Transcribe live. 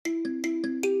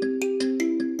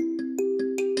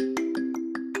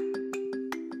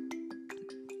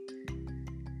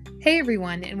Hey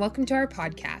everyone, and welcome to our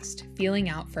podcast, Feeling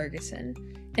Out Ferguson.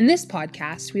 In this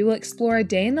podcast, we will explore a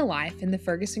day in the life in the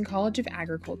Ferguson College of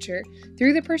Agriculture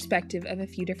through the perspective of a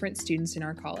few different students in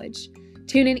our college.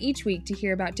 Tune in each week to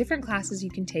hear about different classes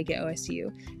you can take at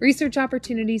OSU, research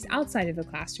opportunities outside of the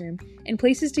classroom, and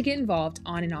places to get involved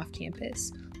on and off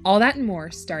campus. All that and more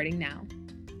starting now.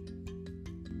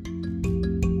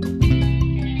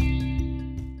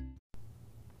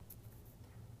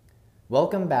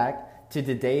 Welcome back to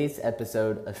today's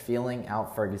episode of Feeling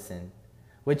Out Ferguson,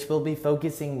 which will be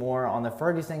focusing more on the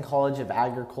Ferguson College of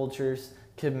Agriculture's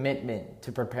commitment to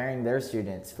preparing their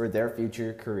students for their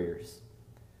future careers.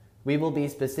 We will be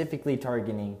specifically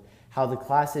targeting how the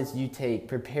classes you take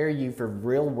prepare you for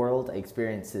real-world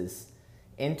experiences,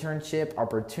 internship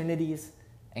opportunities,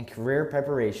 and career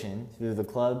preparation through the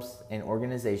clubs and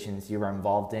organizations you are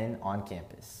involved in on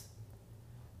campus.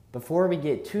 Before we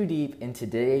get too deep into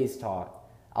today's talk,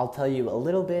 I'll tell you a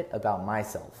little bit about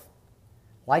myself.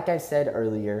 Like I said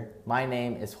earlier, my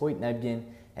name is Hoyt,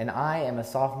 and I am a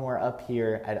sophomore up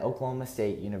here at Oklahoma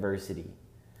State University.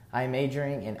 I am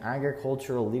majoring in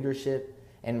agricultural leadership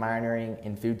and minoring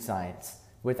in food science,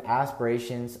 with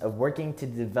aspirations of working to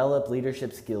develop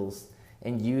leadership skills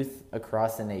in youth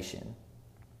across the nation.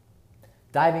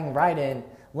 Diving right in,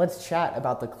 let's chat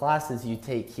about the classes you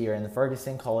take here in the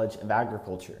Ferguson College of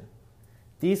Agriculture.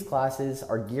 These classes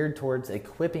are geared towards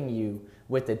equipping you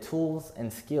with the tools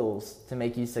and skills to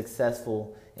make you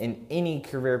successful in any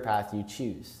career path you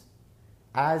choose.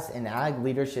 As an ag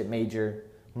leadership major,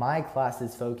 my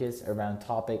classes focus around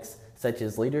topics such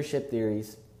as leadership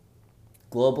theories,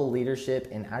 global leadership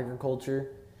in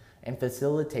agriculture, and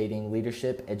facilitating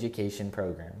leadership education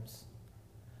programs.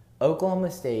 Oklahoma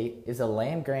State is a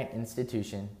land-grant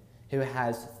institution who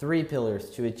has 3 pillars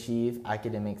to achieve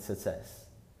academic success.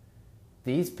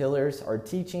 These pillars are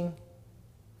teaching,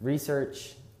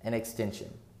 research, and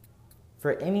extension.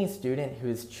 For any student who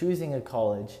is choosing a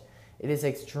college, it is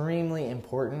extremely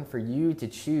important for you to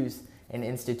choose an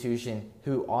institution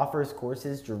who offers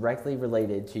courses directly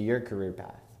related to your career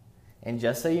path. And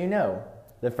just so you know,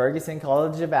 the Ferguson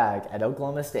College of Ag at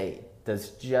Oklahoma State does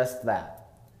just that.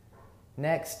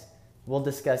 Next, we'll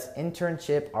discuss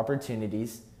internship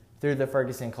opportunities through the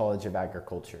Ferguson College of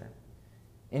Agriculture.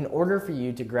 In order for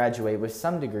you to graduate with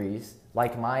some degrees,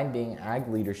 like mine being ag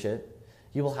leadership,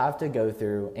 you will have to go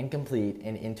through and complete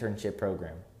an internship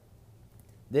program.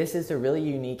 This is a really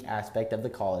unique aspect of the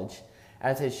college,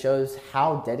 as it shows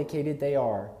how dedicated they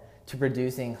are to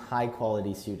producing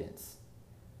high-quality students.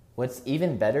 What's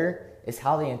even better is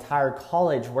how the entire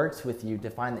college works with you to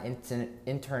find the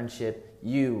internship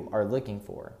you are looking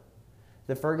for.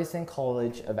 The Ferguson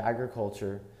College of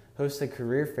Agriculture hosts a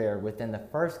career fair within the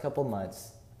first couple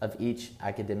months of each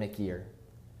academic year.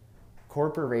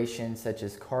 Corporations such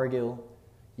as Cargill,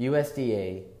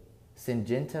 USDA,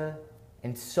 Syngenta,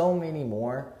 and so many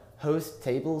more host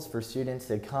tables for students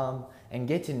to come and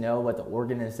get to know what the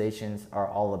organizations are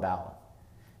all about.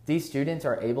 These students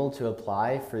are able to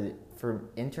apply for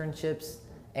internships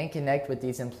and connect with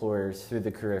these employers through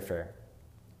the career fair.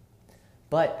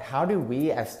 But how do we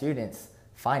as students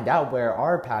find out where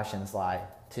our passions lie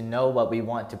to know what we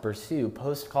want to pursue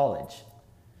post-college?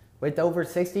 With over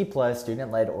 60 plus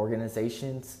student-led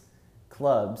organizations,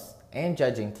 clubs, and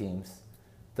judging teams,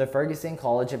 the Ferguson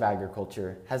College of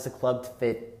Agriculture has a club to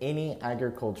fit any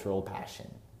agricultural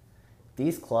passion.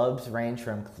 These clubs range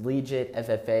from collegiate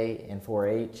FFA and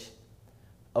 4-H,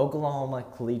 Oklahoma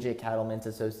Collegiate Cattlemen's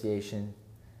Association,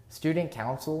 Student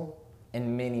Council,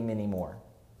 and many, many more.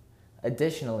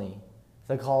 Additionally,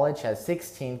 the college has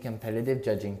 16 competitive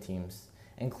judging teams,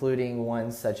 including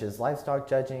ones such as livestock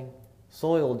judging,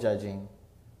 soil judging,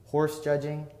 horse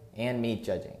judging, and meat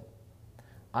judging.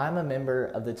 I'm a member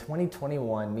of the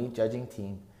 2021 meat judging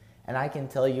team, and I can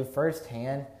tell you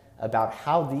firsthand about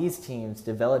how these teams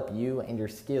develop you and your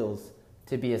skills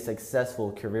to be a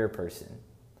successful career person.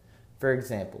 For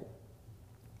example,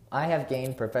 I have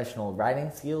gained professional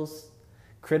writing skills,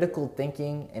 critical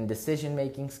thinking and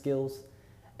decision-making skills,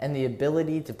 and the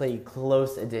ability to pay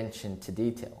close attention to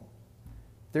detail.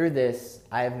 Through this,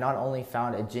 I have not only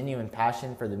found a genuine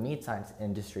passion for the meat science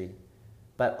industry,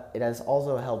 but it has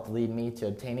also helped lead me to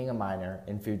obtaining a minor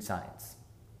in food science.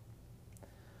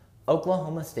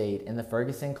 Oklahoma State and the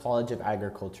Ferguson College of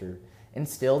Agriculture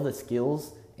instill the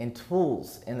skills and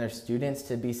tools in their students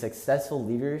to be successful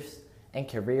leaders and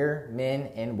career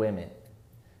men and women.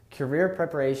 Career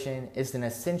preparation is an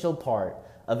essential part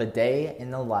of a day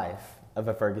in the life of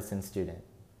a Ferguson student.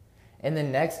 In the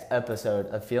next episode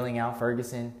of Feeling Out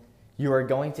Ferguson, you are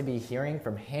going to be hearing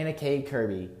from Hannah K.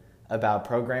 Kirby about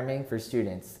programming for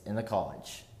students in the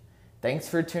college. Thanks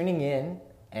for tuning in.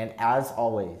 And as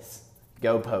always,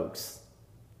 go Pokes!